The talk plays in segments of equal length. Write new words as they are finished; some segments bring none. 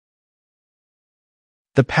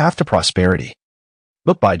The Path to Prosperity.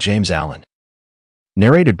 Book by James Allen.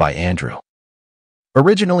 Narrated by Andrew.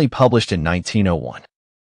 Originally published in 1901.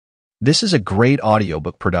 This is a great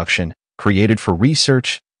audiobook production created for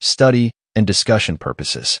research, study, and discussion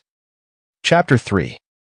purposes. Chapter 3.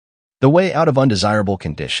 The Way Out of Undesirable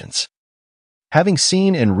Conditions. Having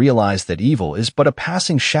seen and realized that evil is but a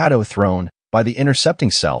passing shadow thrown by the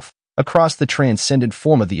intercepting self across the transcendent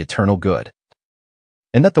form of the eternal good,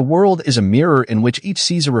 and that the world is a mirror in which each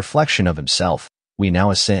sees a reflection of himself, we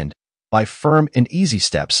now ascend, by firm and easy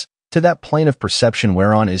steps, to that plane of perception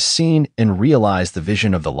whereon is seen and realized the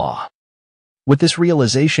vision of the law. With this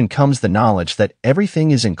realization comes the knowledge that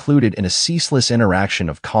everything is included in a ceaseless interaction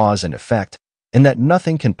of cause and effect, and that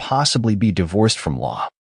nothing can possibly be divorced from law.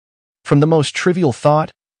 From the most trivial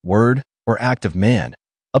thought, word, or act of man,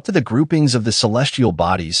 up to the groupings of the celestial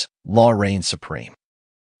bodies, law reigns supreme.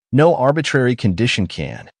 No arbitrary condition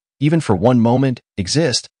can, even for one moment,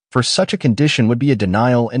 exist, for such a condition would be a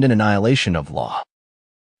denial and an annihilation of law.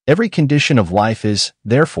 Every condition of life is,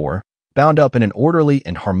 therefore, bound up in an orderly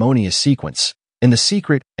and harmonious sequence, and the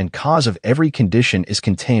secret and cause of every condition is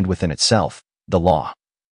contained within itself, the law.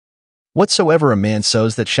 Whatsoever a man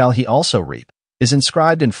sows, that shall he also reap, is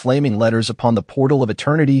inscribed in flaming letters upon the portal of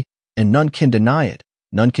eternity, and none can deny it,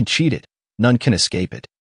 none can cheat it, none can escape it.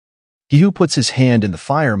 He who puts his hand in the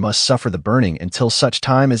fire must suffer the burning until such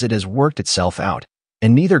time as it has worked itself out,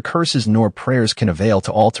 and neither curses nor prayers can avail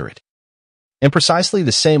to alter it. And precisely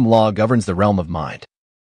the same law governs the realm of mind.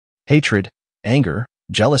 Hatred, anger,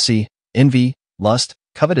 jealousy, envy, lust,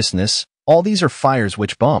 covetousness, all these are fires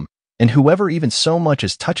which bum, and whoever even so much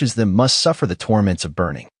as touches them must suffer the torments of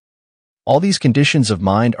burning. All these conditions of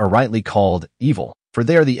mind are rightly called evil, for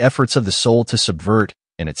they are the efforts of the soul to subvert,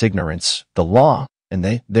 in its ignorance, the law, and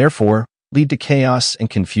they, therefore, lead to chaos and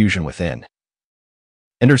confusion within,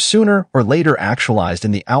 and are sooner or later actualized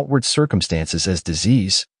in the outward circumstances as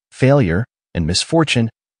disease, failure, and misfortune,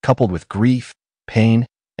 coupled with grief, pain,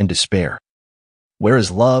 and despair. Whereas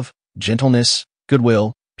love, gentleness,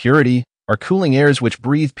 goodwill, purity are cooling airs which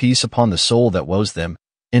breathe peace upon the soul that woes them,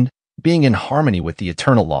 and, being in harmony with the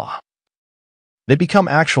eternal law, they become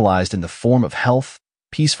actualized in the form of health,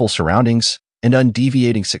 peaceful surroundings, and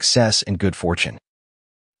undeviating success and good fortune.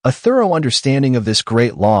 A thorough understanding of this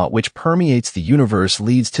great law which permeates the universe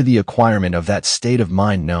leads to the acquirement of that state of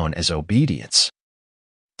mind known as obedience.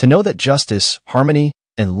 To know that justice, harmony,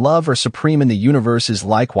 and love are supreme in the universe is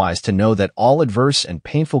likewise to know that all adverse and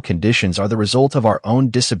painful conditions are the result of our own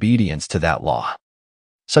disobedience to that law.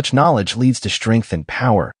 Such knowledge leads to strength and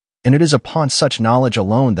power, and it is upon such knowledge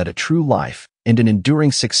alone that a true life and an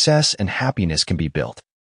enduring success and happiness can be built.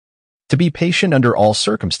 To be patient under all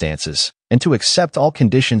circumstances, and to accept all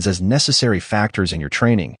conditions as necessary factors in your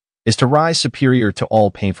training, is to rise superior to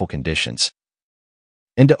all painful conditions,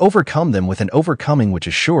 and to overcome them with an overcoming which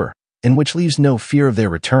is sure, and which leaves no fear of their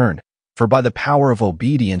return, for by the power of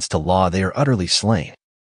obedience to law they are utterly slain.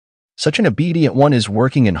 Such an obedient one is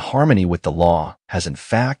working in harmony with the law, has in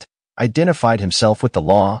fact identified himself with the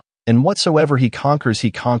law, and whatsoever he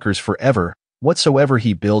conquers forever, whatsoever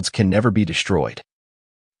he builds can never be destroyed.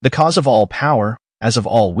 The cause of all power, as of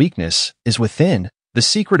all weakness, is within. The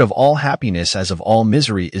secret of all happiness, as of all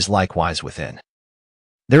misery, is likewise within.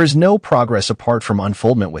 There is no progress apart from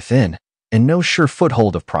unfoldment within, and no sure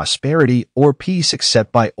foothold of prosperity or peace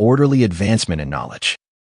except by orderly advancement in knowledge.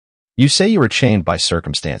 You say you are chained by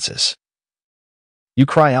circumstances. You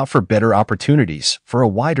cry out for better opportunities, for a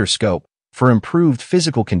wider scope, for improved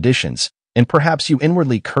physical conditions, and perhaps you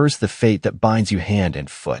inwardly curse the fate that binds you hand and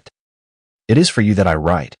foot. It is for you that I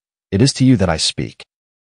write. It is to you that I speak.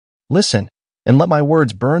 Listen, and let my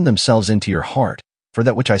words burn themselves into your heart, for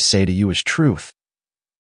that which I say to you is truth.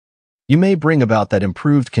 You may bring about that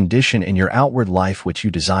improved condition in your outward life which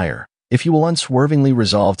you desire, if you will unswervingly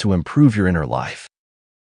resolve to improve your inner life.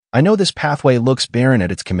 I know this pathway looks barren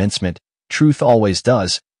at its commencement. Truth always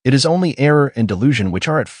does. It is only error and delusion which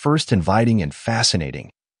are at first inviting and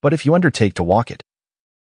fascinating, but if you undertake to walk it,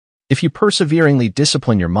 if you perseveringly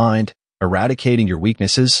discipline your mind, eradicating your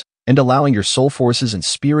weaknesses, and allowing your soul forces and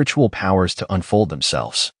spiritual powers to unfold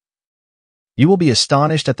themselves, you will be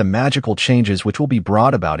astonished at the magical changes which will be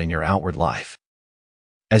brought about in your outward life.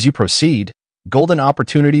 As you proceed, golden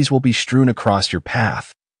opportunities will be strewn across your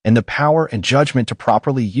path, and the power and judgment to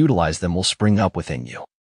properly utilize them will spring up within you.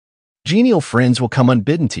 Genial friends will come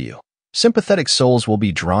unbidden to you. Sympathetic souls will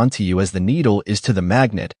be drawn to you as the needle is to the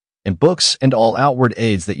magnet, and books and all outward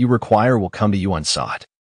aids that you require will come to you unsought.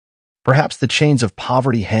 Perhaps the chains of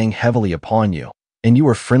poverty hang heavily upon you, and you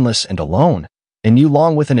are friendless and alone, and you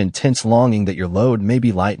long with an intense longing that your load may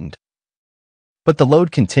be lightened. But the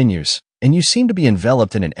load continues, and you seem to be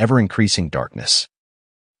enveloped in an ever-increasing darkness.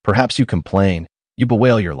 Perhaps you complain, you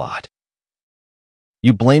bewail your lot.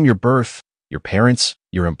 You blame your birth, your parents,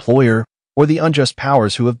 your employer, or the unjust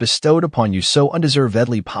powers who have bestowed upon you so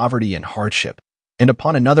undeservedly poverty and hardship, and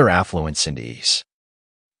upon another affluence and ease.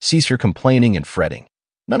 Cease your complaining and fretting.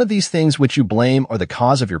 None of these things which you blame are the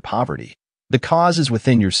cause of your poverty. The cause is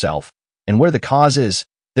within yourself, and where the cause is,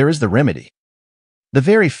 there is the remedy. The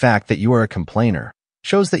very fact that you are a complainer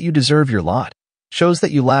shows that you deserve your lot, shows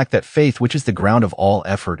that you lack that faith which is the ground of all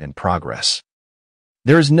effort and progress.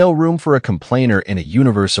 There is no room for a complainer in a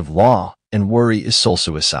universe of law, and worry is soul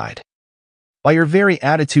suicide. By your very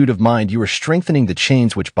attitude of mind, you are strengthening the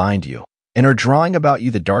chains which bind you, and are drawing about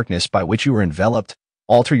you the darkness by which you are enveloped.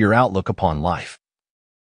 Alter your outlook upon life,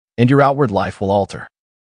 and your outward life will alter.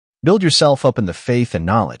 Build yourself up in the faith and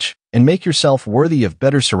knowledge, and make yourself worthy of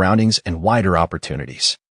better surroundings and wider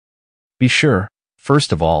opportunities. Be sure,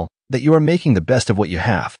 first of all, that you are making the best of what you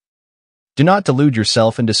have. Do not delude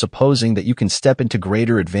yourself into supposing that you can step into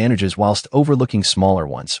greater advantages whilst overlooking smaller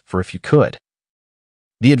ones, for if you could,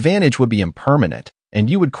 the advantage would be impermanent, and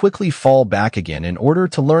you would quickly fall back again in order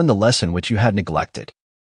to learn the lesson which you had neglected.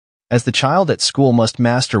 As the child at school must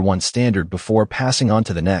master one standard before passing on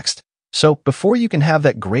to the next, so before you can have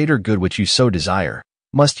that greater good which you so desire,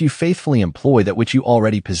 must you faithfully employ that which you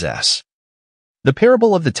already possess. The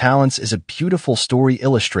parable of the talents is a beautiful story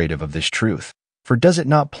illustrative of this truth, for does it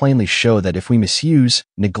not plainly show that if we misuse,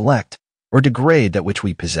 neglect, or degrade that which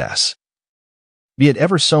we possess, be it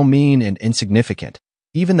ever so mean and insignificant,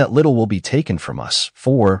 even that little will be taken from us,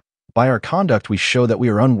 for, by our conduct we show that we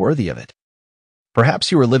are unworthy of it.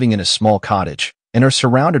 Perhaps you are living in a small cottage and are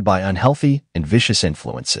surrounded by unhealthy and vicious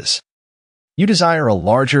influences. You desire a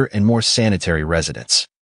larger and more sanitary residence.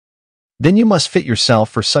 Then you must fit yourself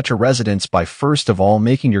for such a residence by first of all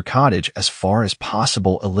making your cottage as far as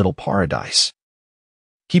possible a little paradise.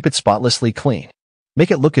 Keep it spotlessly clean.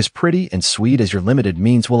 Make it look as pretty and sweet as your limited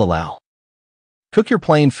means will allow. Cook your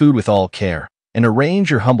plain food with all care, and arrange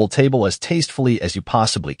your humble table as tastefully as you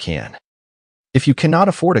possibly can. If you cannot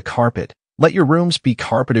afford a carpet, let your rooms be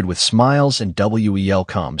carpeted with smiles and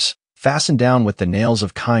welcomes, fastened down with the nails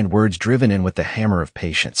of kind words driven in with the hammer of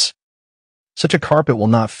patience. Such a carpet will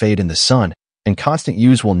not fade in the sun, and constant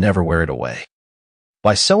use will never wear it away.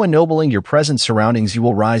 By so ennobling your present surroundings, you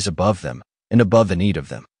will rise above them, and above the need of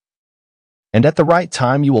them. And at the right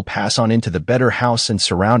time you will pass on into the better house and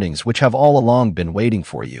surroundings which have all along been waiting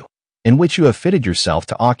for you, in which you have fitted yourself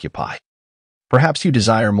to occupy. Perhaps you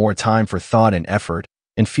desire more time for thought and effort,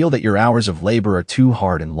 and feel that your hours of labor are too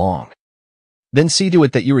hard and long. Then see to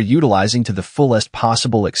it that you are utilizing to the fullest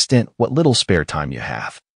possible extent what little spare time you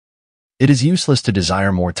have. It is useless to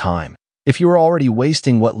desire more time, if you are already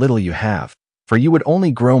wasting what little you have, for you would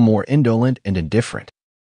only grow more indolent and indifferent.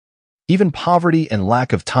 Even poverty and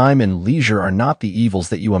lack of time and leisure are not the evils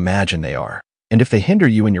that you imagine they are, and if they hinder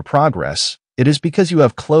you in your progress, it is because you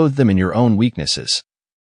have clothed them in your own weaknesses.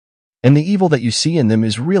 And the evil that you see in them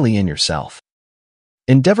is really in yourself.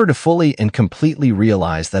 Endeavor to fully and completely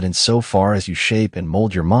realize that in so far as you shape and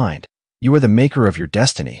mold your mind, you are the maker of your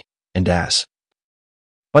destiny, and as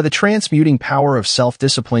by the transmuting power of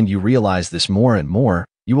self-discipline you realize this more and more,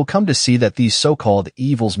 you will come to see that these so-called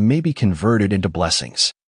evils may be converted into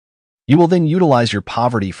blessings. You will then utilize your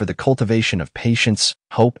poverty for the cultivation of patience,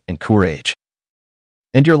 hope, and courage,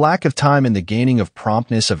 and your lack of time in the gaining of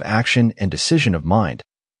promptness of action and decision of mind,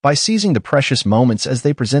 by seizing the precious moments as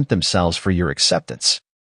they present themselves for your acceptance.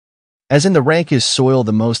 As in the rankest soil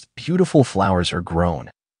the most beautiful flowers are grown,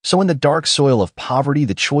 so in the dark soil of poverty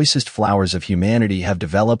the choicest flowers of humanity have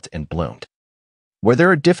developed and bloomed. Where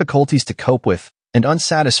there are difficulties to cope with and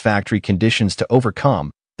unsatisfactory conditions to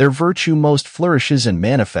overcome, their virtue most flourishes and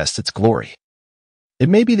manifests its glory. It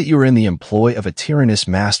may be that you are in the employ of a tyrannous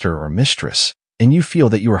master or mistress, and you feel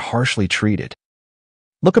that you are harshly treated.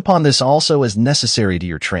 Look upon this also as necessary to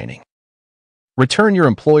your training. Return your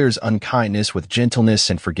employer's unkindness with gentleness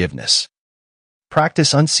and forgiveness.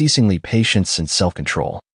 Practice unceasingly patience and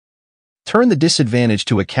self-control. Turn the disadvantage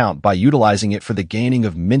to account by utilizing it for the gaining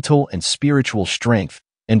of mental and spiritual strength,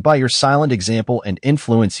 and by your silent example and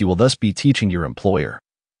influence you will thus be teaching your employer.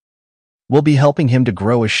 Will be helping him to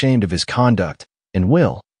grow ashamed of his conduct, and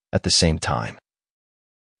will, at the same time,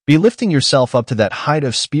 be lifting yourself up to that height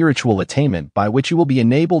of spiritual attainment by which you will be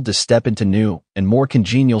enabled to step into new and more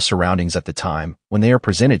congenial surroundings at the time when they are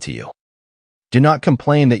presented to you. Do not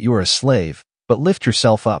complain that you are a slave, but lift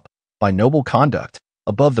yourself up, by noble conduct,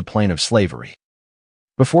 above the plane of slavery.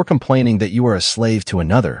 Before complaining that you are a slave to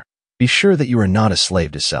another, be sure that you are not a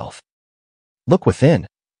slave to self. Look within,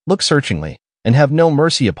 look searchingly, and have no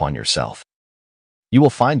mercy upon yourself. You will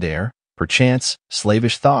find there, perchance,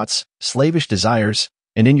 slavish thoughts, slavish desires,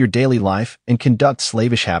 and in your daily life and conduct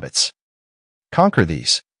slavish habits. Conquer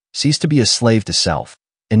these, cease to be a slave to self,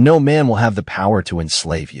 and no man will have the power to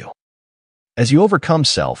enslave you. As you overcome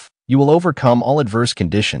self, you will overcome all adverse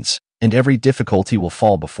conditions, and every difficulty will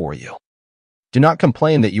fall before you. Do not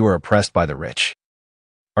complain that you are oppressed by the rich.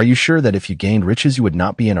 Are you sure that if you gained riches you would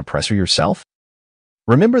not be an oppressor yourself?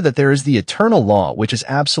 Remember that there is the eternal law which is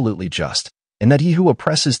absolutely just, and that he who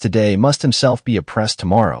oppresses today must himself be oppressed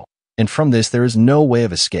tomorrow, and from this there is no way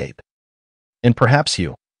of escape. And perhaps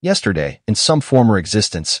you, yesterday, in some former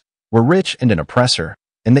existence, were rich and an oppressor,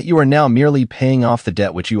 and that you are now merely paying off the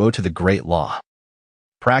debt which you owe to the great law.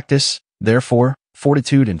 Practice, therefore,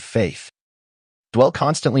 fortitude and faith. Dwell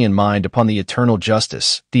constantly in mind upon the eternal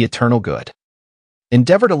justice, the eternal good.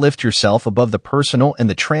 Endeavor to lift yourself above the personal and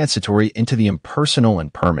the transitory into the impersonal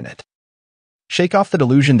and permanent. Shake off the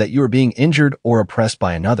delusion that you are being injured or oppressed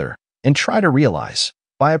by another, and try to realize,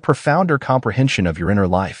 by a profounder comprehension of your inner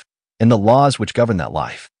life and the laws which govern that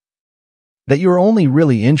life, that you are only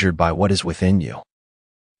really injured by what is within you.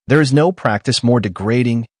 There is no practice more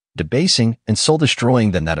degrading, debasing, and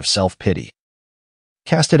soul-destroying than that of self-pity.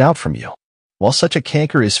 Cast it out from you. While such a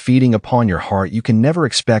canker is feeding upon your heart, you can never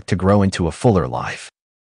expect to grow into a fuller life.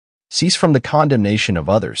 Cease from the condemnation of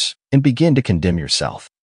others and begin to condemn yourself.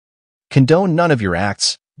 Condone none of your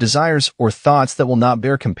acts, desires, or thoughts that will not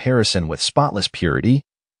bear comparison with spotless purity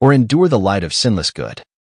or endure the light of sinless good.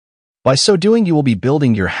 By so doing, you will be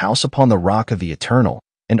building your house upon the rock of the eternal,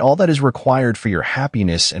 and all that is required for your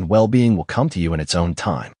happiness and well-being will come to you in its own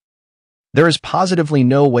time. There is positively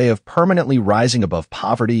no way of permanently rising above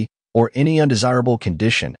poverty or any undesirable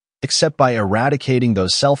condition, except by eradicating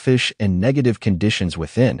those selfish and negative conditions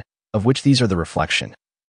within, of which these are the reflection,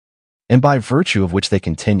 and by virtue of which they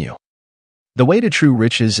continue. The way to true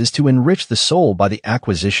riches is to enrich the soul by the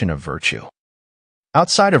acquisition of virtue.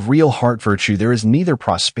 Outside of real heart virtue there is neither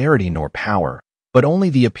prosperity nor power, but only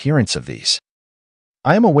the appearance of these.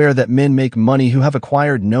 I am aware that men make money who have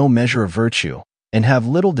acquired no measure of virtue, and have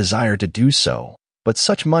little desire to do so, but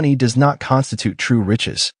such money does not constitute true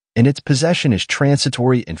riches, and its possession is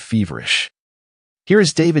transitory and feverish. Here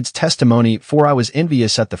is David's testimony, "For I was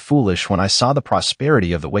envious at the foolish when I saw the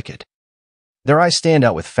prosperity of the wicked. Their eyes stand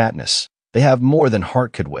out with fatness, they have more than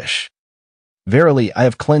heart could wish. Verily, I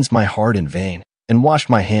have cleansed my heart in vain, and washed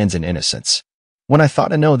my hands in innocence. When I thought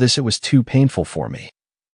to know this, it was too painful for me.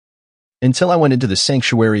 Until I went into the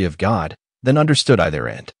sanctuary of God, then understood I their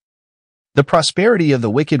end." The prosperity of the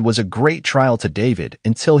wicked was a great trial to David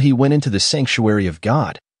until he went into the sanctuary of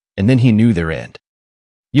God, and then he knew their end.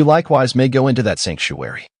 You likewise may go into that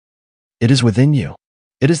sanctuary. It is within you.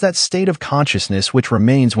 It is that state of consciousness which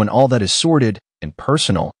remains when all that is sordid and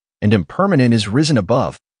personal and impermanent is risen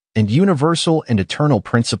above, and universal and eternal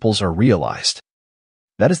principles are realized.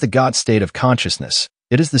 That is the God state of consciousness.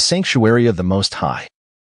 It is the sanctuary of the Most High.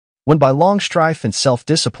 When by long strife and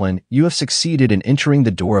self-discipline you have succeeded in entering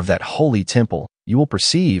the door of that holy temple, you will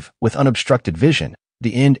perceive, with unobstructed vision,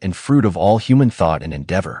 the end and fruit of all human thought and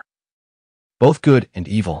endeavor, both good and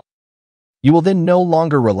evil. You will then no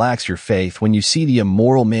longer relax your faith when you see the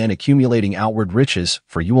immoral man accumulating outward riches,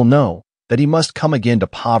 for you will know that he must come again to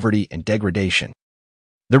poverty and degradation.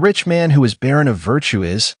 The rich man who is barren of virtue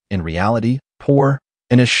is, in reality, poor,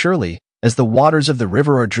 and as surely as the waters of the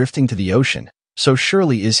river are drifting to the ocean, so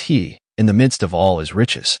surely is he, in the midst of all his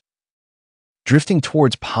riches, drifting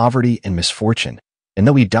towards poverty and misfortune, and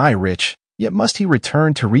though he die rich, yet must he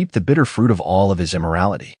return to reap the bitter fruit of all of his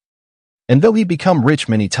immorality. And though he become rich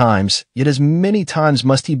many times, yet as many times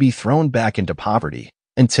must he be thrown back into poverty,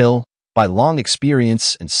 until, by long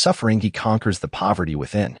experience and suffering, he conquers the poverty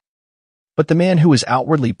within. But the man who is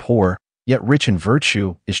outwardly poor, yet rich in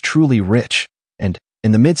virtue, is truly rich, and,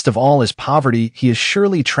 in the midst of all his poverty, he is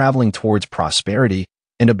surely traveling towards prosperity,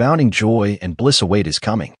 and abounding joy and bliss await his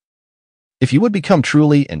coming. If you would become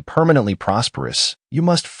truly and permanently prosperous, you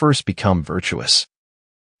must first become virtuous.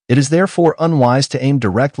 It is therefore unwise to aim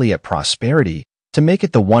directly at prosperity, to make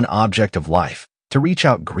it the one object of life, to reach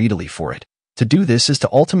out greedily for it. To do this is to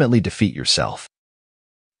ultimately defeat yourself.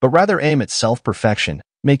 But rather aim at self-perfection,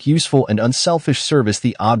 make useful and unselfish service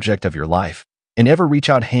the object of your life, and ever reach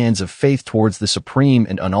out hands of faith towards the supreme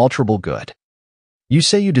and unalterable good. You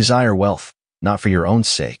say you desire wealth, not for your own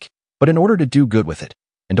sake, but in order to do good with it,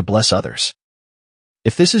 and to bless others.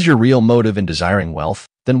 If this is your real motive in desiring wealth,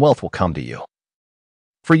 then wealth will come to you.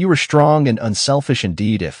 For you are strong and unselfish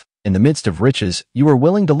indeed if, in the midst of riches, you are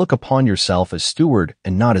willing to look upon yourself as steward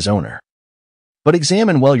and not as owner. But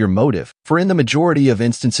examine well your motive, for in the majority of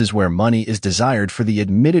instances where money is desired for the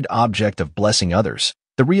admitted object of blessing others,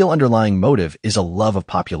 The real underlying motive is a love of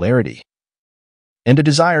popularity and a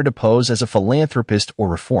desire to pose as a philanthropist or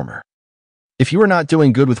reformer. If you are not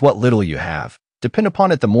doing good with what little you have, depend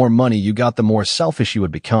upon it, the more money you got, the more selfish you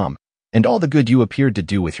would become, and all the good you appeared to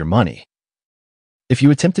do with your money, if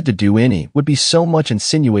you attempted to do any, would be so much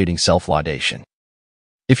insinuating self-laudation.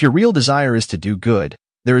 If your real desire is to do good,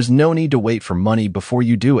 there is no need to wait for money before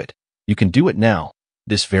you do it. You can do it now,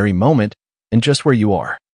 this very moment, and just where you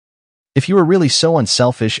are. If you are really so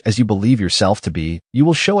unselfish as you believe yourself to be, you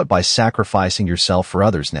will show it by sacrificing yourself for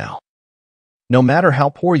others now. No matter how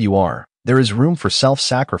poor you are, there is room for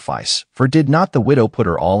self-sacrifice, for did not the widow put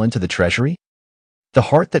her all into the treasury? The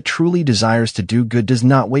heart that truly desires to do good does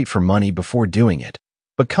not wait for money before doing it,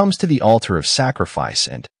 but comes to the altar of sacrifice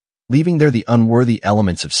and, leaving there the unworthy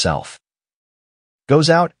elements of self, goes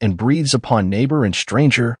out and breathes upon neighbor and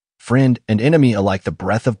stranger, friend and enemy alike the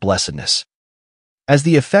breath of blessedness. As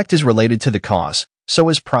the effect is related to the cause, so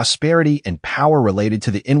is prosperity and power related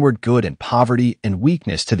to the inward good and poverty and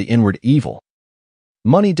weakness to the inward evil.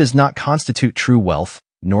 Money does not constitute true wealth,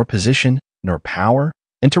 nor position, nor power,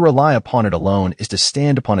 and to rely upon it alone is to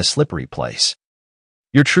stand upon a slippery place.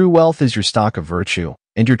 Your true wealth is your stock of virtue,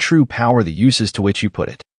 and your true power the uses to which you put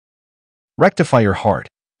it. Rectify your heart,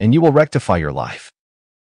 and you will rectify your life.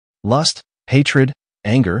 Lust, hatred,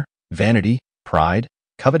 anger, vanity, pride,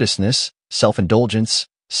 covetousness, self-indulgence,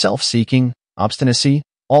 self-seeking, obstinacy,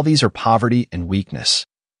 all these are poverty and weakness.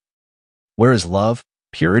 Whereas love,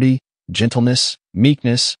 purity, gentleness,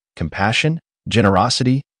 meekness, compassion,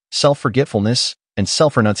 generosity, self-forgetfulness, and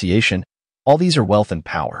self-renunciation, all these are wealth and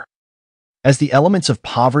power. As the elements of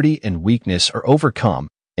poverty and weakness are overcome,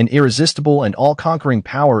 an irresistible and all-conquering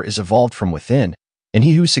power is evolved from within, and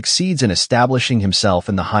he who succeeds in establishing himself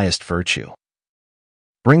in the highest virtue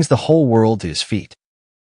brings the whole world to his feet.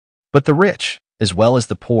 But the rich, as well as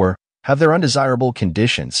the poor, have their undesirable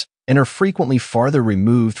conditions and are frequently farther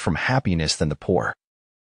removed from happiness than the poor.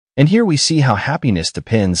 And here we see how happiness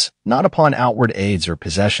depends not upon outward aids or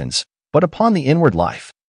possessions, but upon the inward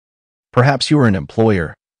life. Perhaps you are an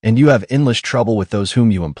employer, and you have endless trouble with those whom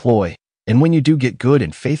you employ, and when you do get good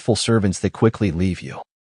and faithful servants, they quickly leave you.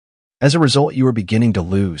 As a result, you are beginning to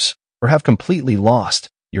lose, or have completely lost,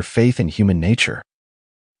 your faith in human nature.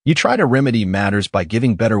 You try to remedy matters by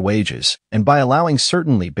giving better wages and by allowing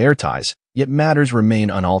certain liberties, yet matters remain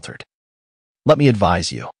unaltered. Let me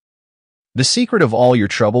advise you. The secret of all your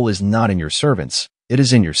trouble is not in your servants, it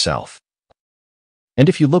is in yourself. And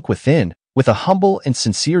if you look within, with a humble and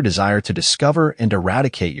sincere desire to discover and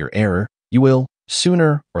eradicate your error, you will,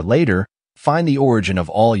 sooner or later, find the origin of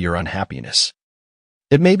all your unhappiness.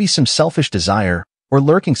 It may be some selfish desire, or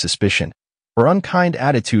lurking suspicion, or unkind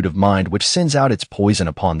attitude of mind which sends out its poison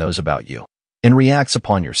upon those about you, and reacts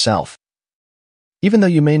upon yourself, even though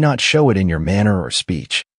you may not show it in your manner or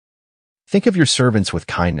speech. Think of your servants with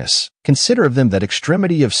kindness. Consider of them that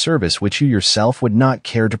extremity of service which you yourself would not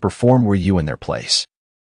care to perform were you in their place.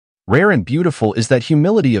 Rare and beautiful is that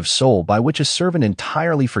humility of soul by which a servant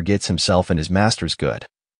entirely forgets himself and his master's good.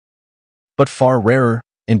 But far rarer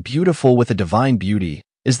and beautiful with a divine beauty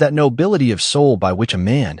is that nobility of soul by which a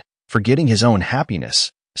man, forgetting his own happiness,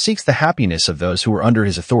 seeks the happiness of those who are under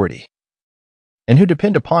his authority, and who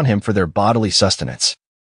depend upon him for their bodily sustenance.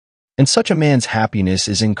 And such a man's happiness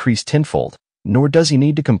is increased tenfold, nor does he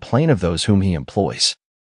need to complain of those whom he employs.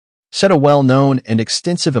 Said a well-known and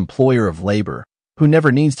extensive employer of labor, who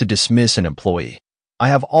never needs to dismiss an employee, "I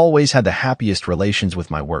have always had the happiest relations with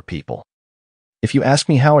my work people. If you ask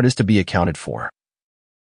me how it is to be accounted for,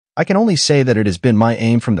 I can only say that it has been my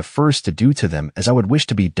aim from the first to do to them as I would wish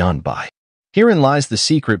to be done by." Herein lies the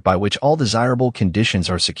secret by which all desirable conditions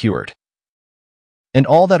are secured, and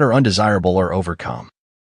all that are undesirable are overcome.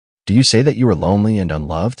 Do you say that you are lonely and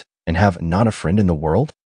unloved, and have not a friend in the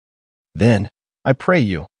world? Then, I pray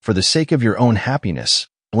you, for the sake of your own happiness,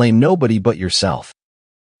 blame nobody but yourself.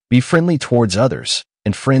 Be friendly towards others,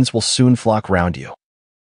 and friends will soon flock round you.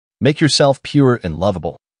 Make yourself pure and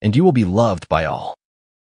lovable, and you will be loved by all.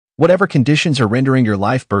 Whatever conditions are rendering your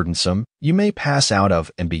life burdensome, you may pass out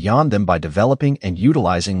of and beyond them by developing and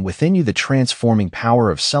utilizing within you the transforming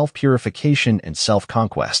power of self-purification and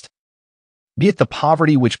self-conquest. Be it the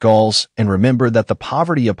poverty which galls, and remember that the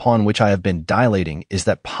poverty upon which I have been dilating is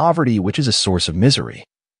that poverty which is a source of misery,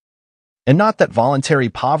 and not that voluntary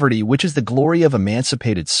poverty which is the glory of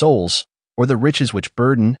emancipated souls, or the riches which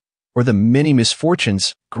burden, or the many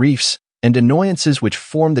misfortunes, griefs, and annoyances which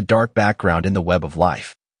form the dark background in the web of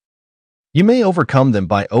life. You may overcome them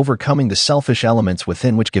by overcoming the selfish elements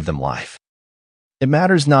within which give them life. It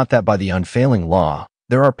matters not that by the unfailing law,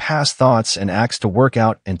 there are past thoughts and acts to work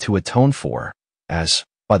out and to atone for, as,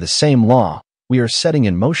 by the same law, we are setting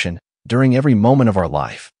in motion during every moment of our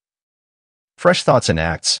life. Fresh thoughts and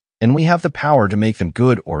acts, and we have the power to make them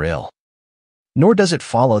good or ill. Nor does it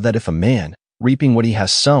follow that if a man, reaping what he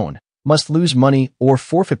has sown, must lose money or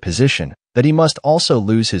forfeit position, that he must also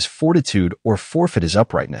lose his fortitude or forfeit his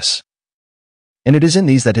uprightness. And it is in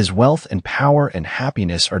these that his wealth and power and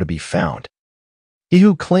happiness are to be found. He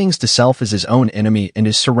who clings to self is his own enemy and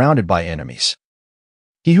is surrounded by enemies.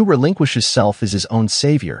 He who relinquishes self is his own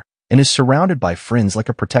savior and is surrounded by friends like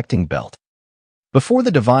a protecting belt. Before the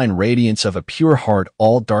divine radiance of a pure heart,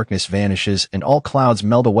 all darkness vanishes and all clouds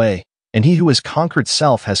melt away, and he who has conquered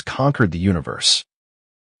self has conquered the universe.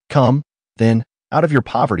 Come, then, out of your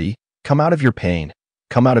poverty, come out of your pain,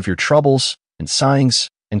 come out of your troubles and sighings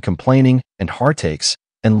and complaining and heartaches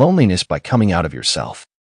and loneliness by coming out of yourself.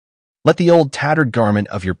 Let the old tattered garment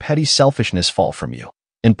of your petty selfishness fall from you,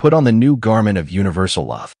 and put on the new garment of universal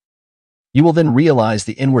love. You will then realize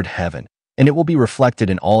the inward heaven, and it will be reflected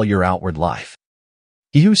in all your outward life.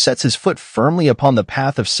 He who sets his foot firmly upon the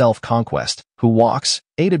path of self-conquest, who walks,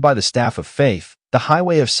 aided by the staff of faith, the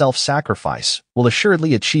highway of self-sacrifice, will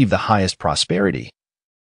assuredly achieve the highest prosperity,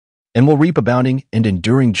 and will reap abounding and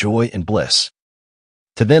enduring joy and bliss.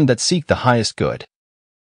 To them that seek the highest good,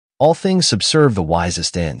 all things subserve the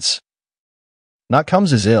wisest ends. Naught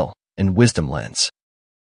comes as ill, and wisdom lends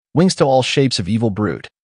wings to all shapes of evil brood.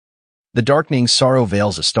 The darkening sorrow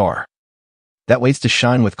veils a star that waits to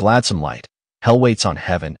shine with gladsome light. Hell waits on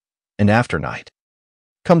heaven, and after night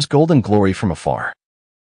comes golden glory from afar.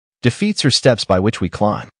 Defeats are steps by which we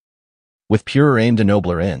climb, with purer aim to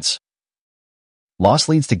nobler ends. Loss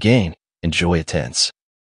leads to gain, and joy attends.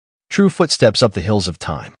 True footsteps up the hills of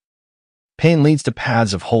time. Pain leads to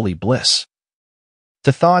paths of holy bliss.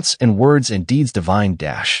 To thoughts and words and deeds divine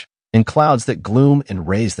dash, in clouds that gloom and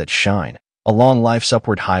rays that shine, along life's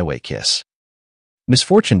upward highway kiss.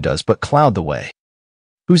 Misfortune does but cloud the way,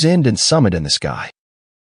 whose end and summit in the sky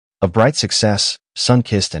of bright success,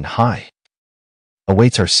 sun-kissed and high,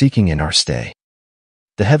 awaits our seeking and our stay.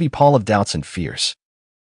 The heavy pall of doubts and fears,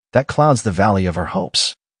 that clouds the valley of our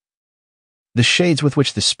hopes. The shades with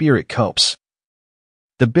which the spirit copes,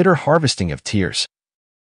 the bitter harvesting of tears,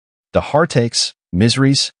 the heartaches,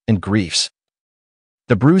 miseries, and griefs,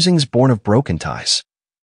 the bruisings born of broken ties.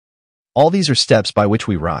 All these are steps by which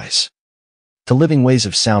we rise to living ways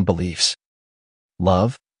of sound beliefs.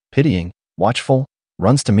 Love, pitying, watchful,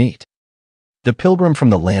 runs to meet the pilgrim from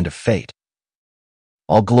the land of fate.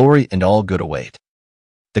 All glory and all good await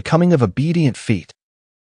the coming of obedient feet.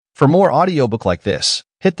 For more audiobook like this,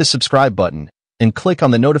 hit the subscribe button and click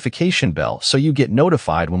on the notification bell so you get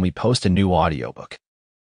notified when we post a new audiobook.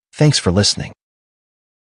 Thanks for listening.